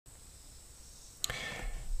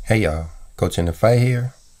Hey y'all, Coach in the Fight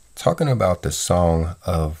here, talking about the Song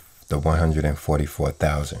of the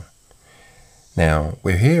 144,000. Now,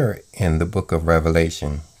 we're here in the book of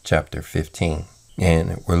Revelation, chapter 15,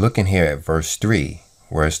 and we're looking here at verse 3,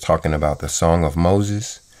 where it's talking about the Song of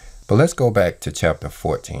Moses. But let's go back to chapter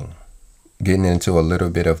 14, getting into a little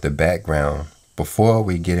bit of the background before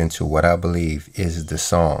we get into what I believe is the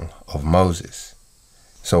Song of Moses.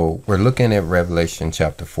 So we're looking at Revelation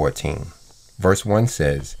chapter 14. Verse 1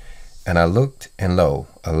 says, "And I looked, and lo,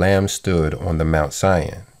 a lamb stood on the Mount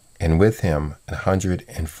Zion, and with him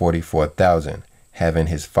 144,000, having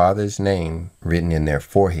his father's name written in their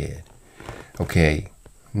forehead." Okay,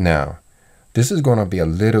 now, this is going to be a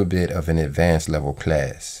little bit of an advanced level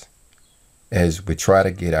class as we try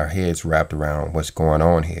to get our heads wrapped around what's going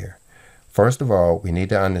on here. First of all, we need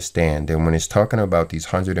to understand that when he's talking about these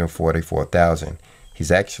 144,000,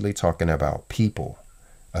 he's actually talking about people.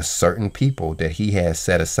 A certain people that he has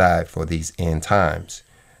set aside for these end times.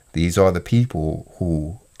 These are the people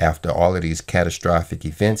who, after all of these catastrophic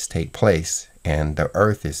events take place and the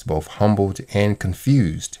earth is both humbled and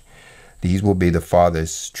confused, these will be the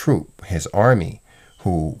Father's troop, his army,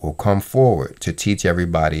 who will come forward to teach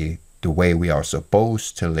everybody the way we are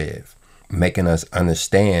supposed to live, making us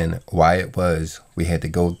understand why it was we had to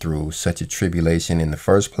go through such a tribulation in the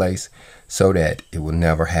first place so that it will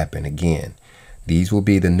never happen again. These will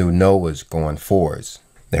be the new Noahs going forwards.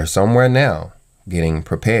 They're somewhere now getting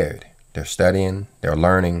prepared. They're studying, they're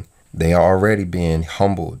learning. They are already being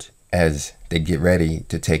humbled as they get ready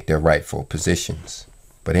to take their rightful positions.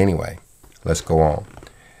 But anyway, let's go on.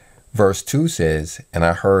 Verse 2 says, "And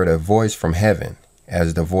I heard a voice from heaven,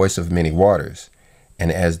 as the voice of many waters,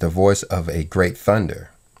 and as the voice of a great thunder.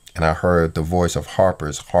 And I heard the voice of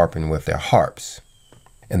harpers harping with their harps."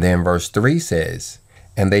 And then verse 3 says,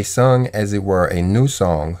 "And they sung as it were a new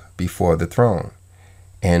song before the throne,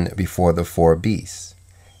 and before the four beasts,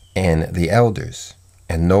 and the elders.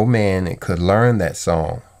 And no man could learn that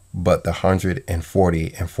song but the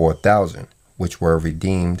 144,000, which were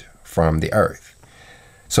redeemed from the earth."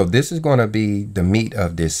 So this is going to be the meat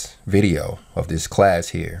of this video, of this class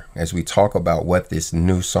here, as we talk about what this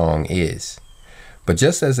new song is. But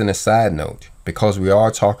just as an aside note, because we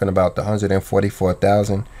are talking about the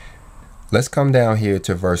 144,000, let's come down here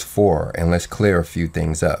to verse 4 and let's clear a few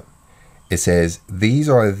things up. It says, "These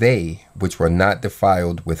are they which were not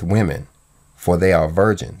defiled with women, for they are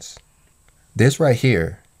virgins." This right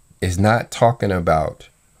here is not talking about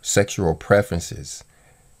sexual preferences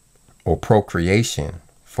or procreation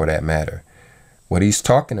for that matter. What he's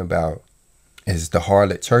talking about is the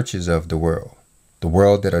harlot churches of the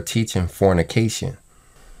world that are teaching fornication.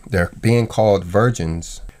 They're being called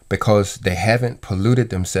virgins because they haven't polluted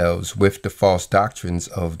themselves with the false doctrines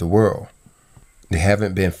of the world. They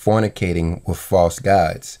haven't been fornicating with false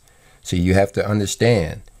gods. So you have to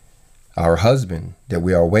understand, our husband that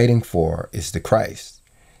we are waiting for is the Christ.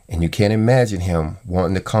 And you can't imagine him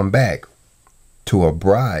wanting to come back to a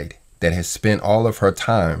bride that has spent all of her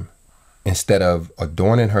time, instead of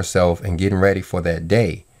adorning herself and getting ready for that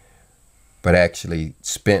day, but actually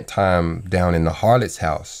spent time down in the harlot's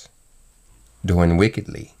house doing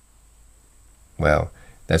wickedly. Well,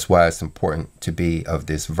 that's why it's important to be of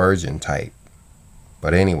this virgin type.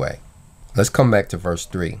 But anyway, let's come back to verse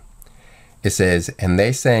 3. It says, "And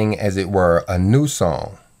they sang as it were a new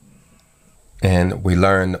song." And we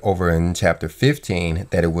learned over in chapter 15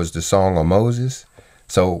 that it was the Song of Moses.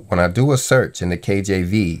 So when I do a search in the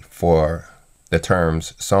KJV for the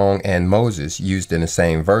terms song and Moses used in the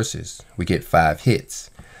same verses, we get 5 hits.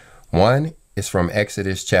 One is from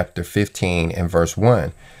Exodus chapter 15 and verse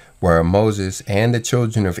 1, where Moses and the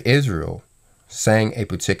children of Israel sang a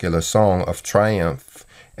particular song of triumph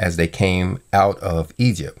as they came out of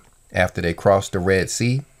Egypt after they crossed the Red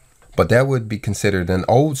Sea. But that would be considered an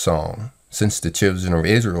old song since the children of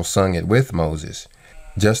Israel sung it with Moses.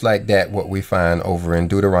 Just like that, what we find over in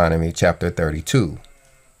Deuteronomy chapter 32.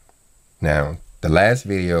 Now, the last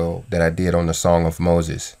video that I did on the Song of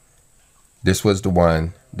Moses, this was the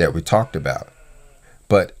one that we talked about.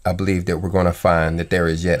 But I believe that we're going to find that there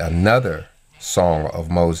is yet another Song of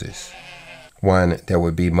Moses, one that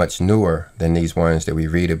would be much newer than these ones that we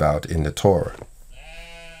read about in the Torah.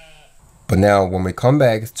 But now when we come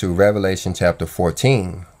back to Revelation chapter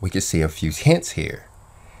 14, we can see a few hints here.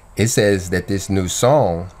 It says that this new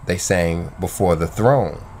song they sang before the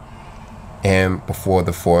throne and before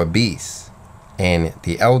the four beasts and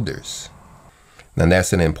the elders. Now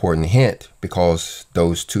that's an important hint because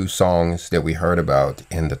those two songs that we heard about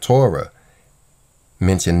in the Torah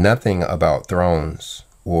mention nothing about thrones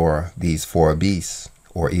or these four beasts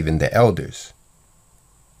or even the elders.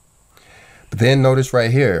 But Then notice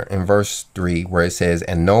right here in verse 3 where it says,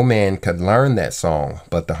 and no man could learn that song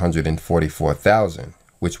but the 144,000,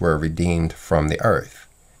 which were redeemed from the earth.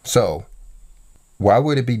 So why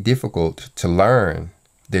would it be difficult to learn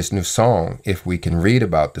this new song if we can read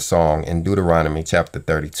about the song in Deuteronomy chapter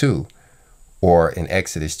 32 or in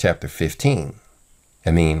Exodus chapter 15?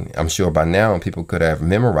 I mean, I'm sure by now people could have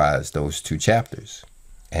memorized those two chapters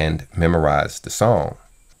and memorized the song.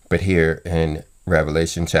 But here in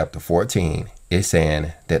Revelation chapter 14, it's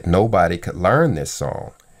saying that nobody could learn this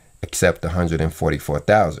song except the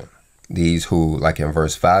 144,000. These who, like in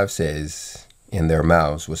verse 5 says, in their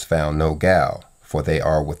mouths was found no guile, for they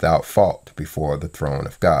are without fault before the throne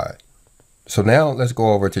of God. So now let's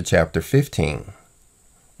go over to chapter 15,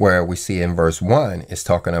 where we see in verse 1, it's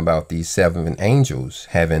talking about these 7 angels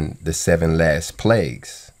having the 7 last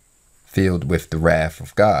plagues filled with the wrath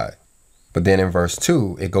of God. But then in verse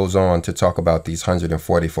 2, it goes on to talk about these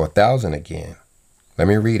 144,000 again. Let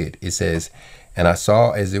me read it. It says, and I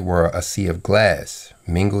saw as it were a sea of glass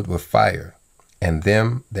mingled with fire, and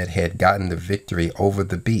them that had gotten the victory over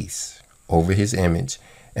the beast, over his image,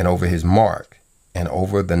 and over his mark, and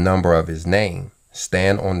over the number of his name,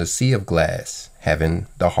 stand on the sea of glass, having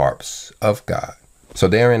the harps of God. So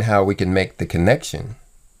therein how we can make the connection,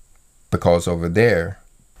 because over there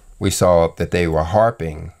we saw that they were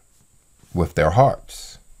harping with their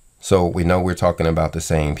harps. So we know we're talking about the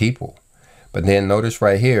same people. But then notice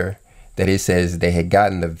right here that it says they had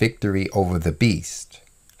gotten the victory over the beast.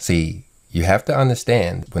 See, you have to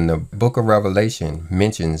understand when the book of Revelation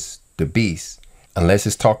mentions the beast, unless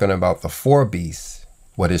it's talking about the 4 beasts,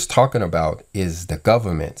 what it's talking about is the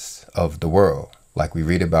governments of the world, like we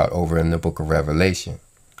read about over in the book of Revelation.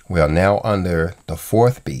 We are now under the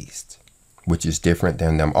 4th beast, which is different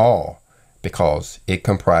than them all, because it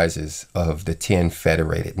comprises of the 10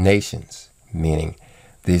 federated nations, meaning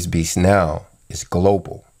this beast now is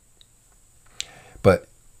global. But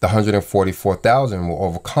the 144,000 will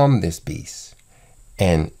overcome this beast.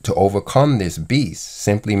 And to overcome this beast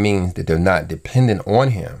simply means that they're not dependent on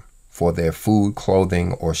him for their food,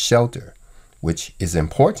 clothing, or shelter, which is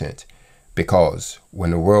important because when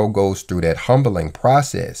the world goes through that humbling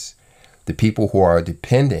process, the people who are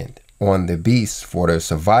dependent on the beast for their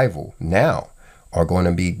survival now are going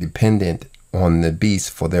to be dependent on the beast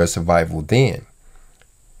for their survival then.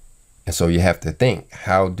 And so you have to think,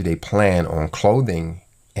 how do they plan on clothing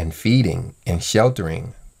and feeding and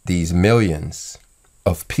sheltering these millions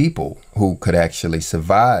of people who could actually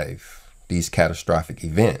survive these catastrophic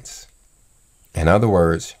events? In other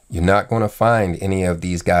words, you're not going to find any of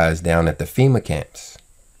these guys down at the FEMA camps.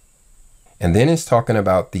 And then it's talking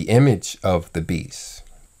about the image of the beast,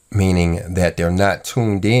 meaning that they're not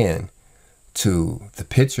tuned in to the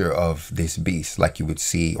picture of this beast like you would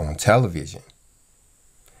see on television.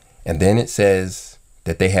 And then it says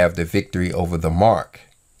that they have the victory over the mark.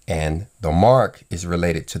 And the mark is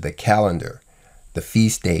related to the calendar, the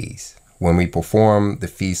feast days. When we perform the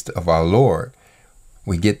feast of our Lord,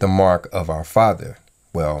 we get the mark of our Father.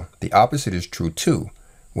 Well, the opposite is true too.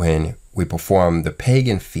 When we perform the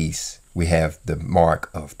pagan feasts, we have the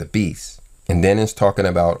mark of the beast. And then it's talking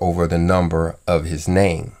about over the number of his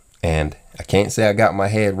name. And I can't say I got my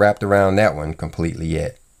head wrapped around that one completely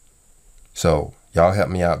yet. So y'all help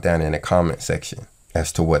me out down in the comment section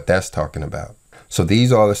as to what that's talking about. So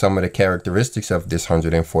these are some of the characteristics of this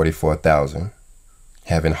 144,000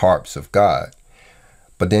 having harps of God.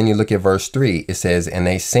 But then you look at verse 3, it says, and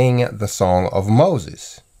they sing the song of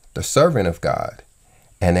Moses, the servant of God.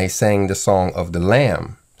 And they sang the song of the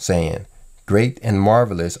Lamb, saying, great and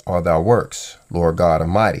marvelous are thy works, Lord God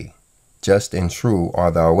Almighty. Just and true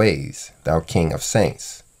are thy ways, thou King of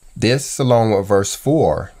saints. This, along with verse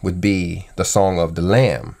 4, would be the song of the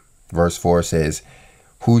Lamb. Verse 4 says,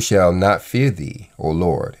 who shall not fear thee, O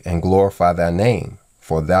Lord, and glorify thy name?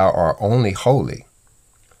 For thou art only holy.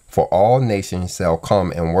 For all nations shall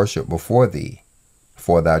come and worship before thee,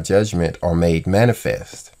 for thy judgment are made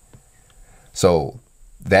manifest. So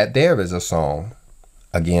that there is a song.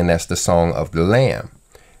 Again, that's the song of the Lamb.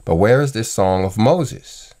 But where is this song of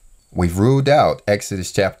Moses? We've ruled out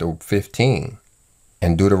Exodus chapter 15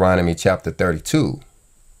 and Deuteronomy chapter 32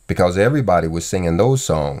 because everybody was singing those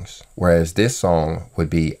songs, whereas this song would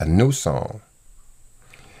be a new song.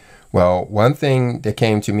 Well, one thing that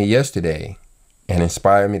came to me yesterday and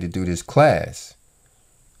inspired me to do this class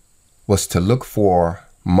was to look for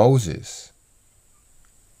Moses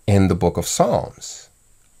in the book of Psalms,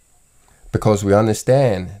 because we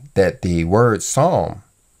understand that the word psalm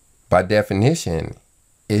by definition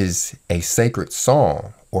is a sacred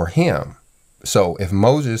song or hymn. So if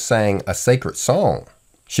Moses sang a sacred song,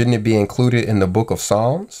 shouldn't it be included in the book of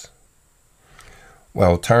Psalms?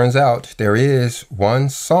 Well, turns out there is one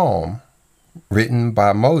psalm written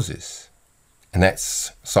by Moses, and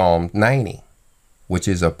that's Psalm 90, which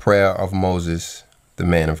is a prayer of Moses, the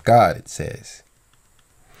man of God, it says.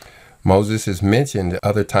 Moses is mentioned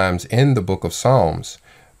other times in the book of Psalms,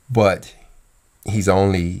 but he's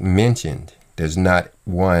only mentioned. There's not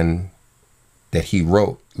one that he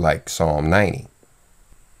wrote like Psalm 90.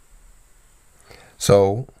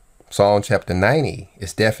 So Psalm chapter 90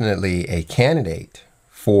 is definitely a candidate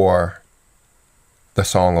for the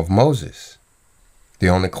Song of Moses. The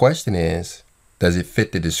only question is, does it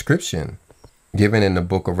fit the description given in the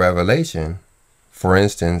book of Revelation? For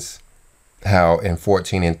instance, how in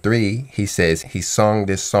 14:3 he says he sung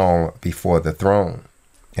this song before the throne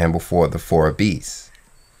and before the four beasts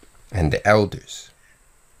and the elders.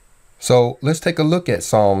 So let's take a look at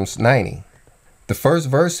Psalms 90. The first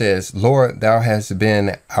verse says, Lord, thou hast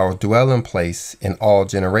been our dwelling place in all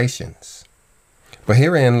generations. But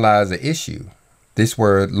herein lies the issue. This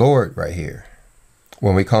word Lord right here.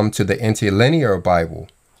 When we come to the interlinear Bible,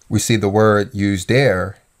 we see the word used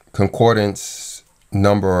there, concordance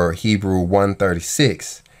number Hebrew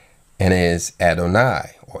 136, and is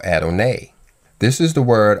Adonai or Adonai. This is the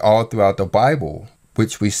word all throughout the Bible,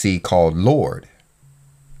 which we see called Lord.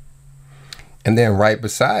 And then right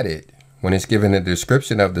beside it, when it's given a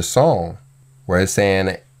description of the song, where it's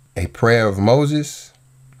saying a prayer of Moses,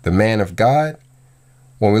 the man of God,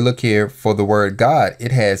 when we look here for the word God,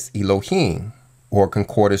 it has Elohim, or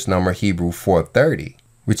concordance number Hebrew 430,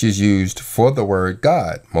 which is used for the word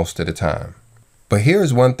God most of the time. But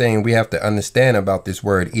here's one thing we have to understand about this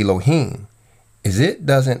word Elohim, is it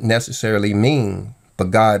doesn't necessarily mean the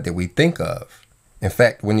God that we think of. In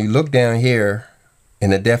fact, when you look down here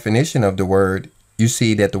in the definition of the word, you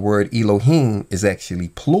see that the word Elohim is actually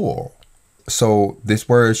plural. So this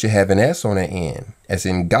word should have an S on the end, as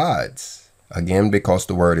in gods, again, because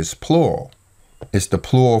the word is plural. It's the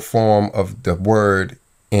plural form of the word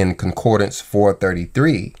in concordance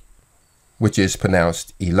 433, which is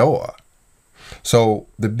pronounced Eloah. So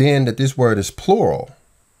the being that this word is plural,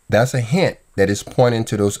 that's a hint that is pointing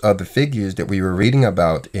to those other figures that we were reading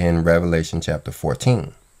about in Revelation chapter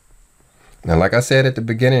 14. Now, like I said at the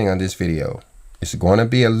beginning of this video, it's going to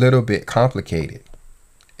be a little bit complicated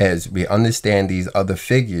as we understand these other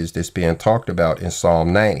figures that's being talked about in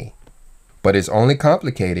Psalm 90. But it's only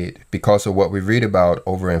complicated because of what we read about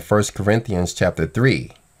over in 1 Corinthians chapter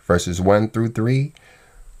 3, verses 1 through 3,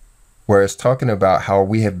 where it's talking about how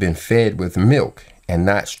we have been fed with milk and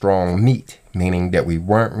not strong meat, meaning that we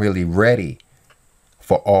weren't really ready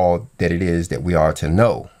for all that it is that we are to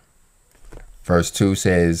know. Verse 2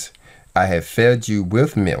 says, I have fed you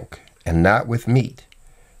with milk and not with meat,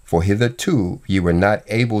 for hitherto ye were not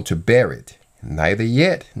able to bear it, neither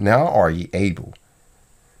yet now are ye able.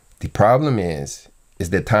 The problem is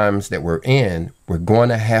the times that we're in, we're going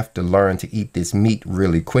to have to learn to eat this meat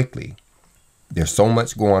really quickly. There's so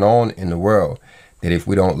much going on in the world that if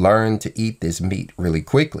we don't learn to eat this meat really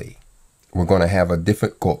quickly, we're going to have a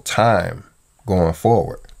difficult time going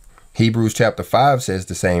forward. Hebrews chapter 5 says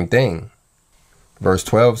the same thing. Verse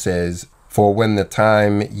 12 says, for when the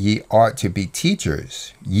time ye ought to be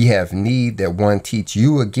teachers, ye have need that one teach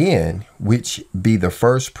you again, which be the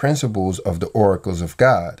first principles of the oracles of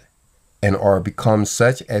God, and are become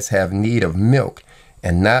such as have need of milk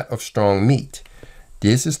and not of strong meat.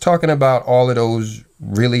 This is talking about all of those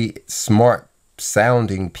really smart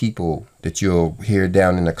sounding people that you'll hear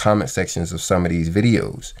down in the comment sections of some of these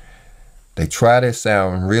videos. They try to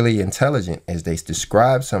sound really intelligent as they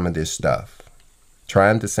describe some of this stuff,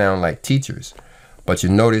 trying to sound like teachers. But you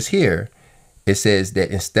notice here, it says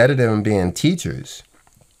that instead of them being teachers,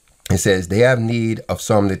 it says they have need of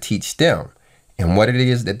some to teach them. And what it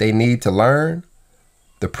is that they need to learn,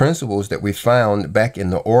 the principles that we found back in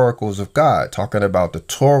the oracles of God, talking about the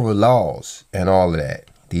Torah laws and all of that.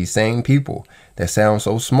 These same people that sound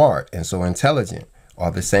so smart and so intelligent are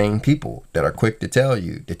the same people that are quick to tell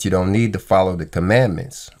you that you don't need to follow the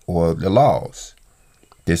commandments or the laws.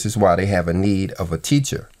 This is why they have a need of a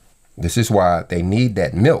teacher. This is why they need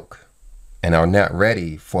that milk and are not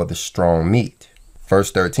ready for the strong meat. Verse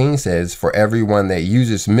 13 says, for everyone that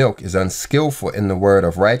uses milk is unskillful in the word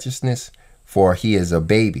of righteousness, for he is a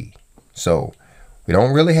baby. So we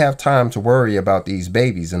don't really have time to worry about these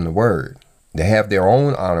babies in the word. They have their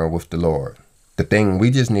own honor with the Lord. The thing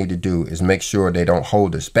we just need to do is make sure they don't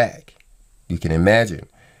hold us back. You can imagine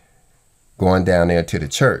going down there to the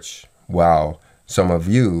church while some of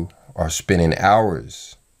you are spending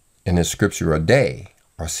hours in the scripture a day,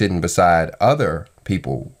 or sitting beside other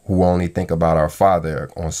people who only think about our Father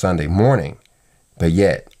on Sunday morning, but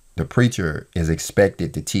yet the preacher is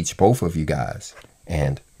expected to teach both of you guys.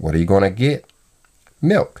 And what are you going to get?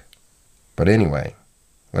 Milk. But anyway,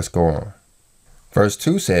 let's go on. Verse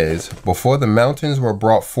 2 says, before the mountains were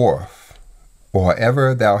brought forth, or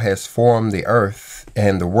ever thou hast formed the earth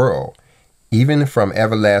and the world, even from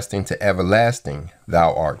everlasting to everlasting,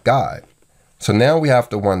 thou art God. So now we have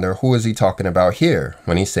to wonder, who is he talking about here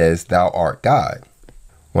when he says, thou art God?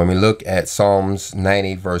 When we look at Psalms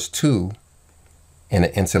 90, verse 2, in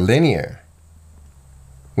the interlinear,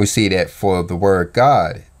 we see that for the word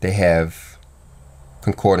God, they have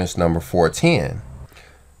concordance number 410,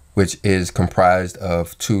 which is comprised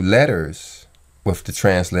of 2 letters with the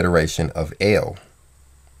transliteration of L,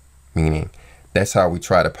 meaning that's how we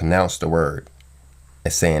try to pronounce the word,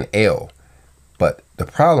 as saying L. But the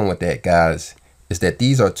problem with that, guys, is that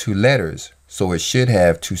these are 2 letters, so it should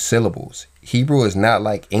have 2 syllables. Hebrew is not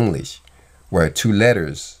like English, where 2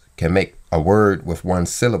 letters can make a word with 1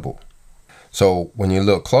 syllable. So when you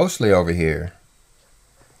look closely over here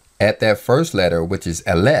at that first letter, which is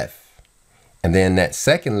Aleph, and then that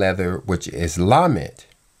second letter, which is Lamed,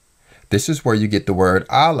 this is where you get the word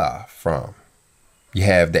Allah from. You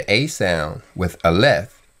have the A sound with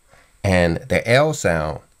Aleph and the L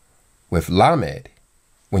sound with Lamed.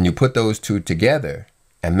 When you put those 2 together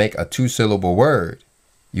and make a 2-syllable word,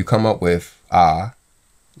 you come up with Allah.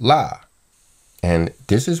 And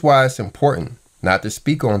this is why it's important not to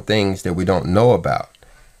speak on things that we don't know about.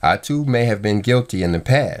 I too may have been guilty in the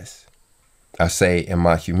past. I say in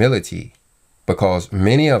my humility, because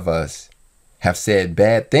many of us have said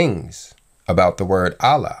bad things about the word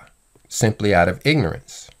Allah simply out of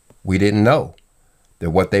ignorance. We didn't know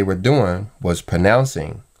that what they were doing was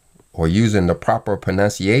pronouncing or using the proper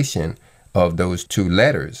pronunciation of those 2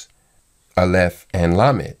 letters, Aleph and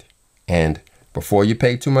Lamed. And before you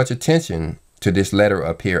pay too much attention to this letter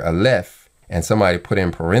up here, Aleph, and somebody put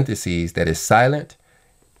in parentheses that is silent,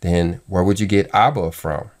 then where would you get Abba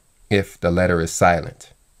from if the letter is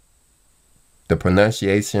silent? The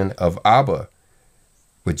pronunciation of Abba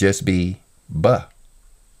would just be Ba.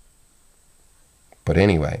 But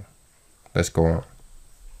anyway, let's go on.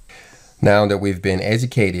 Now that we've been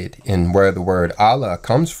educated in where the word Allah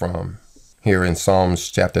comes from here in Psalms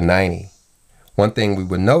chapter 90, one thing we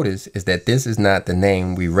would notice is that this is not the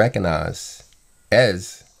name we recognize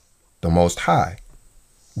as the Most High.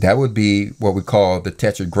 That would be what we call the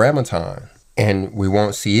Tetragrammaton, and we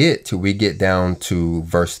won't see it till we get down to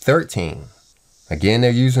verse 13. Again,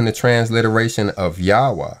 they're using the transliteration of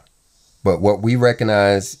Yahweh, but what we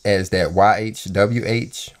recognize as that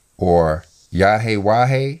YHWH or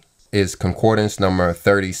Yahweh is concordance number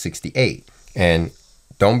 3068. And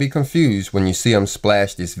don't be confused when you see them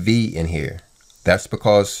splash this V in here. That's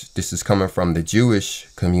because this is coming from the Jewish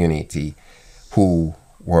community who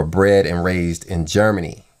were bred and raised in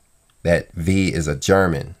Germany. That V is a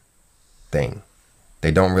German thing.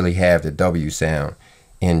 They don't really have the W sound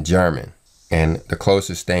in German. And the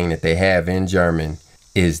closest thing that they have in German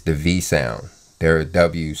is the V sound. Their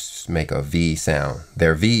W's make a V sound.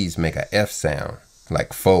 Their V's make a F sound,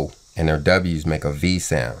 like faux, and their W's make a V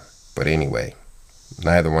sound. But anyway,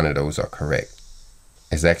 neither one of those are correct.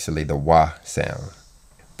 It's actually the Wa sound.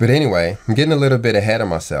 But anyway, I'm getting a little bit ahead of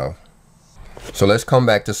myself. So let's come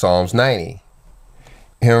back to Psalms 90.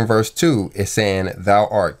 Here in verse 2, it's saying, thou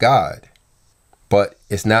art God. But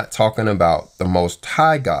it's not talking about the Most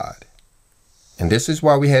High God. And this is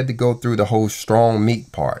why we had to go through the whole strong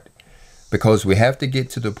meat part, because we have to get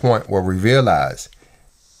to the point where we realize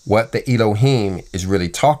what the Elohim is really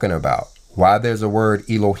talking about, why there's a word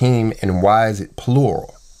Elohim and why is it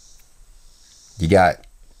plural. You got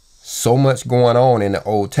so much going on in the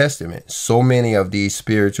Old Testament, so many of these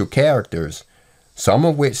spiritual characters, some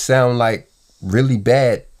of which sound like really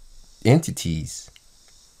bad entities,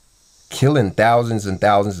 killing thousands and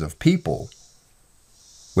thousands of people.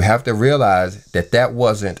 We have to realize that that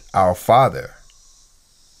wasn't our Father.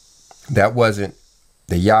 That wasn't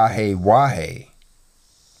the Yahweh,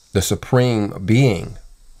 the supreme being,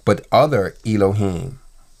 but other Elohim,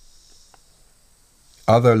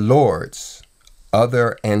 other lords,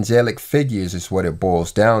 other angelic figures is what it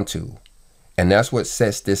boils down to. And that's what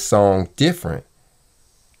sets this song different,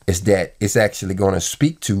 is that it's actually going to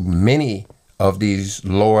speak to many of these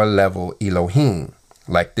lower level Elohim,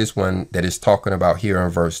 like this one that is talking about here in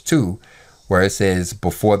verse 2, where it says,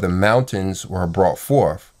 before the mountains were brought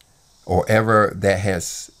forth, or ever that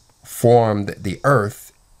has formed the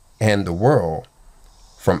earth and the world,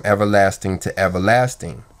 from everlasting to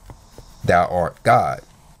everlasting, thou art God.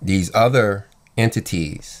 These other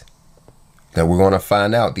entities that we're going to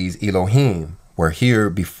find out, these Elohim, were here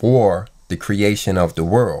before the creation of the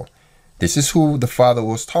world. This is who the Father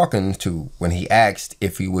was talking to when he asked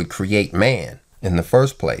if he would create man. in the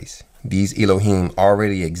first place. These Elohim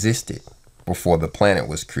already existed before the planet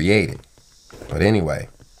was created. But anyway,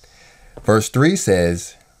 verse 3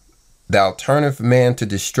 says, Thou turneth man to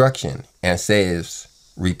destruction, and says,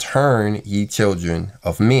 Return, ye children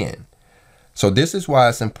of men. So this is why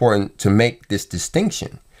it's important to make this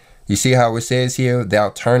distinction. You see how it says here, Thou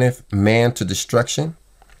turneth man to destruction?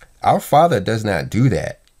 Our Father does not do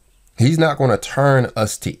that. He's not going to turn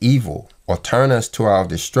us to evil or turn us to our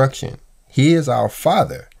destruction. He is our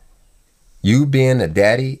Father. You being the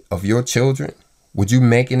daddy of your children, would you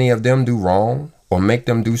make any of them do wrong or make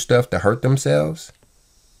them do stuff to hurt themselves?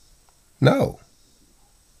 No.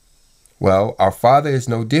 Well, our Father is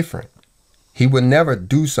no different. He would never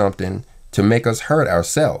do something to make us hurt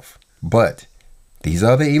ourselves. But these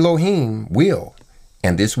other Elohim will.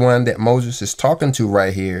 And this one that Moses is talking to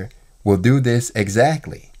right here will do this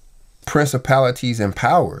exactly. Principalities and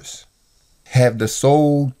powers have the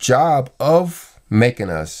sole job of making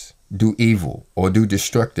us do evil or do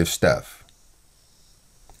destructive stuff.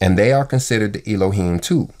 And they are considered the Elohim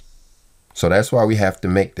too. So that's why we have to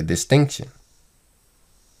make the distinction.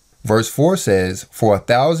 Verse 4 says, For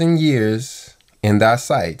 1,000 years in thy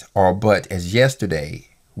sight are but as yesterday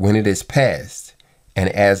when it is past, and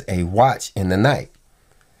as a watch in the night.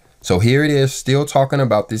 So here it is still talking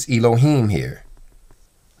about this Elohim here.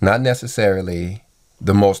 Not necessarily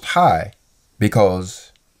the Most High,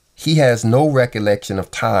 because he has no recollection of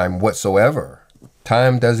time whatsoever.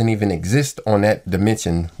 Time doesn't even exist on that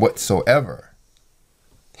dimension whatsoever.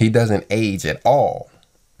 He doesn't age at all.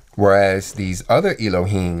 Whereas these other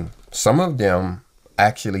Elohim, some of them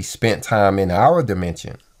actually spent time in our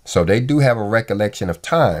dimension. So they do have a recollection of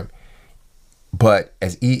time. But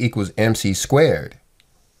as E equals MC squared,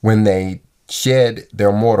 when they shed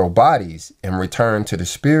their mortal bodies and return to the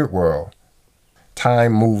spirit world,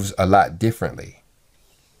 time moves a lot differently.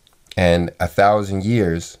 And 1,000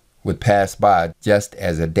 years would pass by just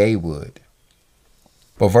as a day would.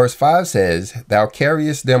 But verse 5 says, Thou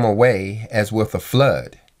carriest them away as with a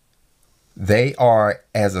flood. They are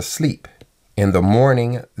as asleep. In the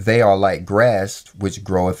morning they are like grass which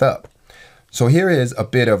groweth up. So here is a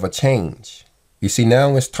bit of a change. You see,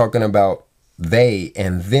 now it's talking about they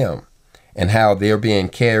and them and how they're being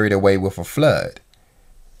carried away with a flood.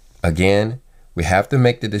 Again, we have to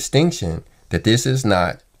make the distinction that this is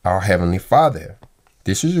not our Heavenly Father.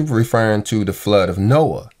 This is referring to the flood of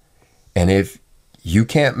Noah. And if you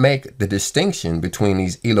can't make the distinction between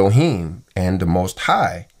these Elohim and the Most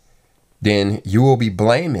High, then you will be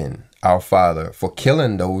blaming our Father for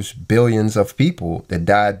killing those billions of people that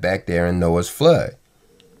died back there in Noah's flood.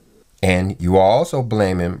 And you are also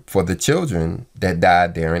blaming for the children that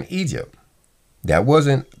died there in Egypt. That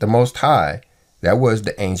wasn't the Most High. That was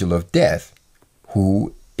the angel of death,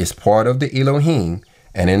 who is part of the Elohim.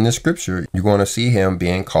 And in the scripture, you're going to see him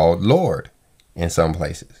being called Lord in some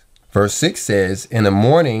places. Verse 6 says, In the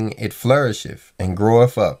morning it flourisheth and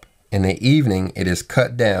groweth up. In the evening it is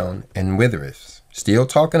cut down and withereth. Still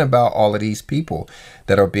talking about all of these people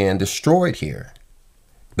that are being destroyed here.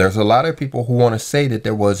 There's a lot of people who want to say that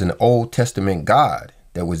there was an Old Testament God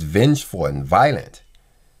that was vengeful and violent.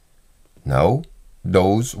 No,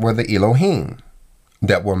 those were the Elohim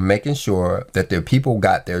that were making sure that their people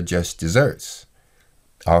got their just deserts.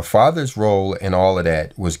 Our Father's role in all of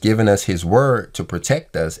that was giving us his word to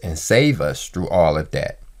protect us and save us through all of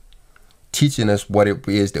that. Teaching us what it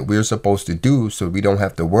is that we're supposed to do so we don't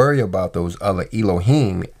have to worry about those other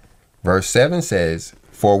Elohim. Verse 7 says,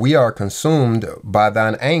 For we are consumed by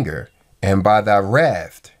thine anger, and by thy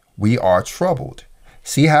wrath we are troubled.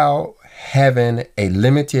 See how having a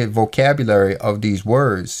limited vocabulary of these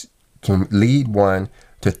words can lead one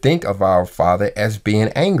to think of our Father as being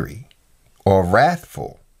angry or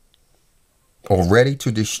wrathful or ready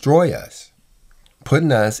to destroy us,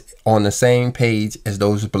 putting us on the same page as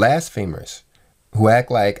those blasphemers who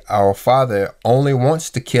act like our Father only wants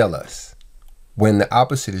to kill us when the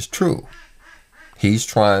opposite is true. He's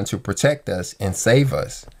trying to protect us and save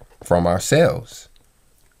us from ourselves.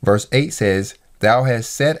 Verse 8 says, Thou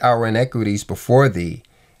hast set our iniquities before thee,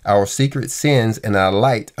 our secret sins in the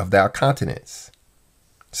light of thy countenance.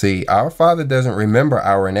 See, our Father doesn't remember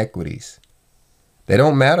our iniquities. They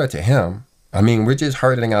don't matter to him. I mean, we're just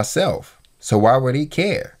hurting ourselves. So why would he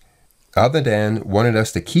care? Other than wanting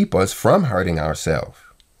us to keep us from hurting ourselves.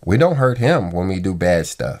 We don't hurt him when we do bad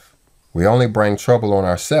stuff. We only bring trouble on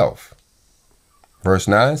ourselves. Verse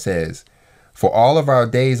 9 says, For all of our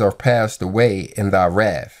days are passed away in thy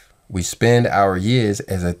wrath. We spend our years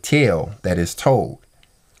as a tale that is told.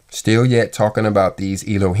 Still yet talking about these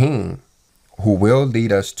Elohim who will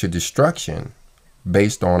lead us to destruction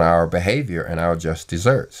based on our behavior and our just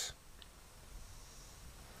deserts.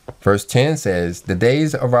 Verse 10 says, the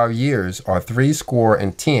days of our years are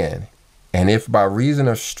 70, and if by reason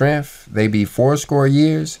of strength they be 80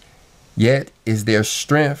 years, yet is their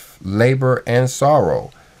strength labor and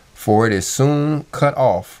sorrow, for it is soon cut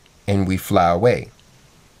off, and we fly away.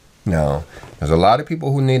 Now, there's a lot of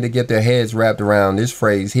people who need to get their heads wrapped around this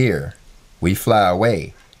phrase here, we fly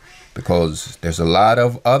away, because there's a lot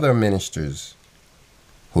of other ministers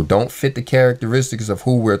who don't fit the characteristics of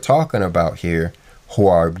who we're talking about here, who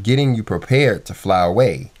are getting you prepared to fly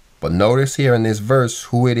away. But notice here in this verse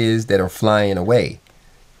who it is that are flying away.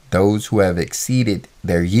 Those who have exceeded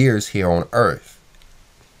their years here on earth.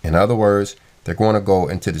 In other words, they're going to go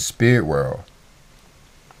into the spirit world.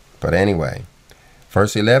 But anyway,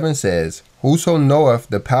 verse 11 says, whoso knoweth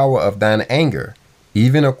the power of thine anger,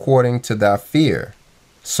 even according to thy fear,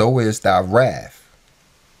 so is thy wrath.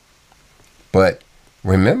 But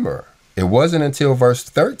remember, it wasn't until verse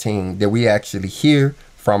 13 that we actually hear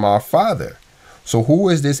from our Father. So who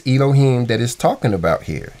is this Elohim that is talking about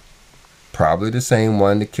here? Probably the same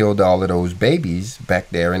one that killed all of those babies back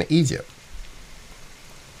there in Egypt.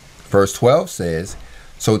 Verse 12 says,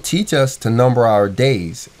 so teach us to number our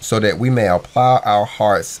days, so that we may apply our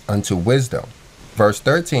hearts unto wisdom. Verse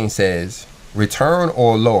 13 says, return,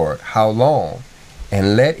 O Lord, how long?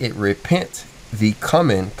 And let it repent thee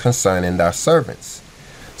coming concerning thy servants.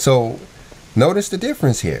 So notice the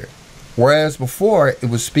difference here. Whereas before it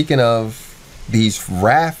was speaking of these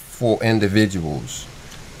wrathful individuals,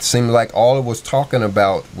 it seemed like all it was talking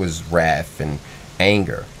about was wrath and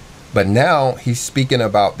anger. But now he's speaking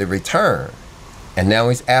about the return. And now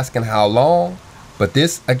he's asking how long. But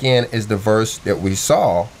this again is the verse that we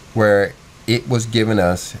saw where it was giving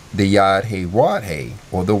us the Yod He Wad He,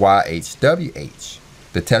 or the YHWH.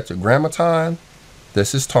 The Tetragrammaton,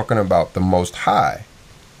 this is talking about the Most High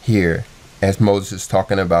here, as Moses is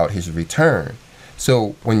talking about his return.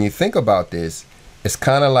 So when you think about this, it's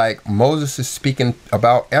kind of like Moses is speaking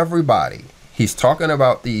about everybody. He's talking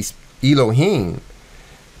about these Elohim,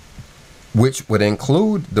 which would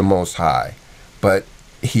include the Most High, but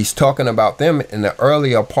he's talking about them in the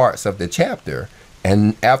earlier parts of the chapter.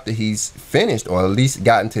 And after he's finished, or at least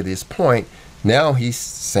gotten to this point, now he's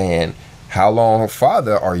saying, how long,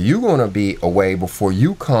 Father, are you going to be away before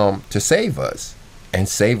you come to save us and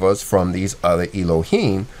save us from these other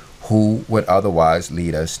Elohim who would otherwise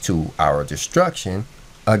lead us to our destruction,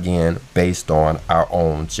 again, based on our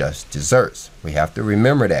own just deserts? We have to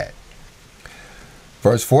remember that.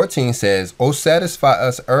 Verse 14 says, O satisfy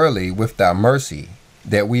us early with thy mercy,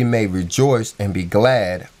 that we may rejoice and be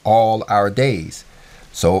glad all our days.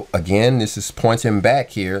 So again, this is pointing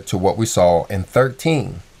back here to what we saw in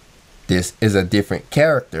 13. This is a different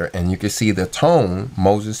character, and you can see the tone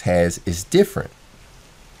Moses has is different.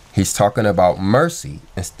 He's talking about mercy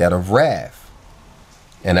instead of wrath.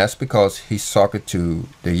 And that's because he's talking to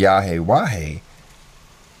the Yahweh,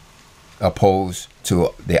 opposed to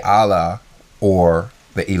the Allah or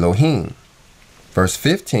the Elohim. Verse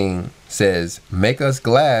 15 says, make us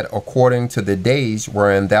glad according to the days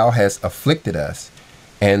wherein thou hast afflicted us,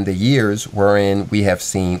 and the years wherein we have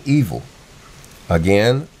seen evil.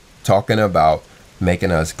 Again, talking about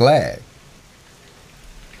making us glad.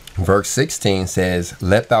 Verse 16 says,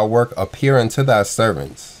 let thy work appear unto thy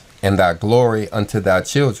servants, and thy glory unto thy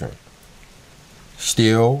children.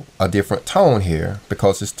 Still a different tone here,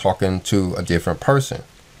 because it's talking to a different person,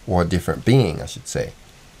 or a different being, I should say.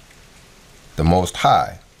 The Most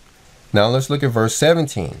High. Now let's look at verse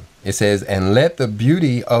 17. It says, and let the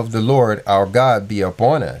beauty of the Lord our God be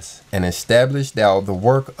upon us, and establish thou the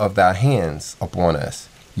work of thy hands upon us.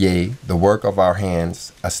 Yea, the work of our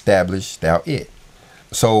hands, establish thou it.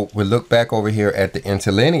 So we look back over here at the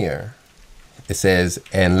interlinear. It says,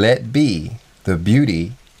 and let be the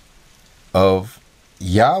beauty of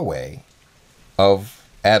Yahweh, of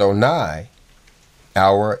Adonai,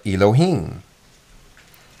 our Elohim.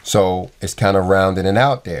 So it's kind of rounding it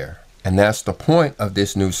out there. And that's the point of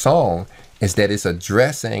this new song, is that it's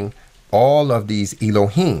addressing all of these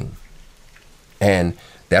Elohim. And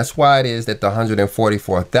that's why it is that the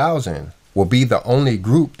 144,000 will be the only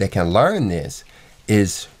group that can learn this,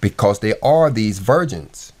 is because they are these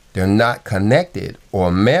virgins. They're not connected or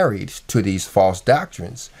married to these false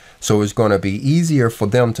doctrines. So it's going to be easier for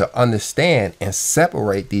them to understand and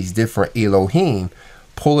separate these different Elohim,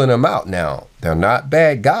 pulling them out. Now, they're not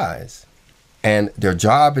bad guys, and their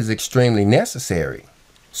job is extremely necessary.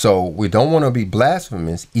 So we don't want to be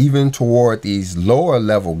blasphemous even toward these lower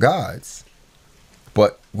level gods.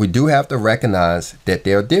 But we do have to recognize that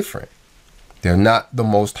they're different. They're not the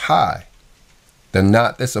Most High. They're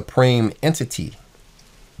not the supreme entity.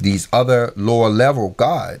 These other lower level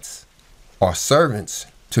gods are servants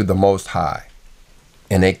to the Most High.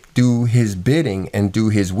 And they do his bidding and do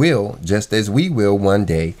his will, just as we will one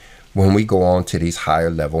day when we go on to these higher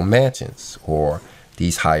level mansions or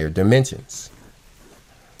these higher dimensions.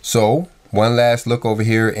 So one last look over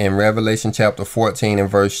here in Revelation chapter 14 and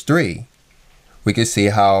verse 3. We can see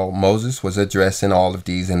how Moses was addressing all of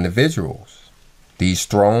these individuals. These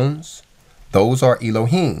thrones, those are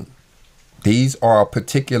Elohim. These are a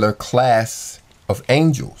particular class of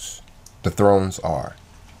angels, the thrones are.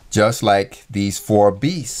 Just like these 4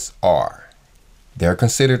 beasts are. They're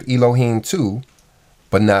considered Elohim too,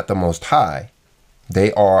 but not the Most High.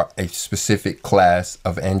 They are a specific class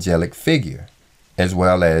of angelic figure, as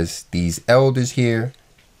well as these elders here.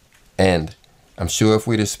 And I'm sure if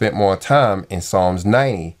we'd have spent more time in Psalms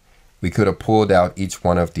 90, we could have pulled out each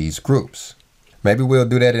one of these groups. Maybe we'll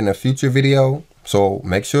do that in a future video, so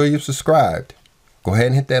make sure you're subscribed. Go ahead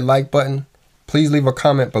and hit that like button. Please leave a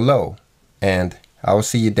comment below, and I will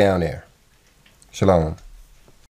see you down there. Shalom.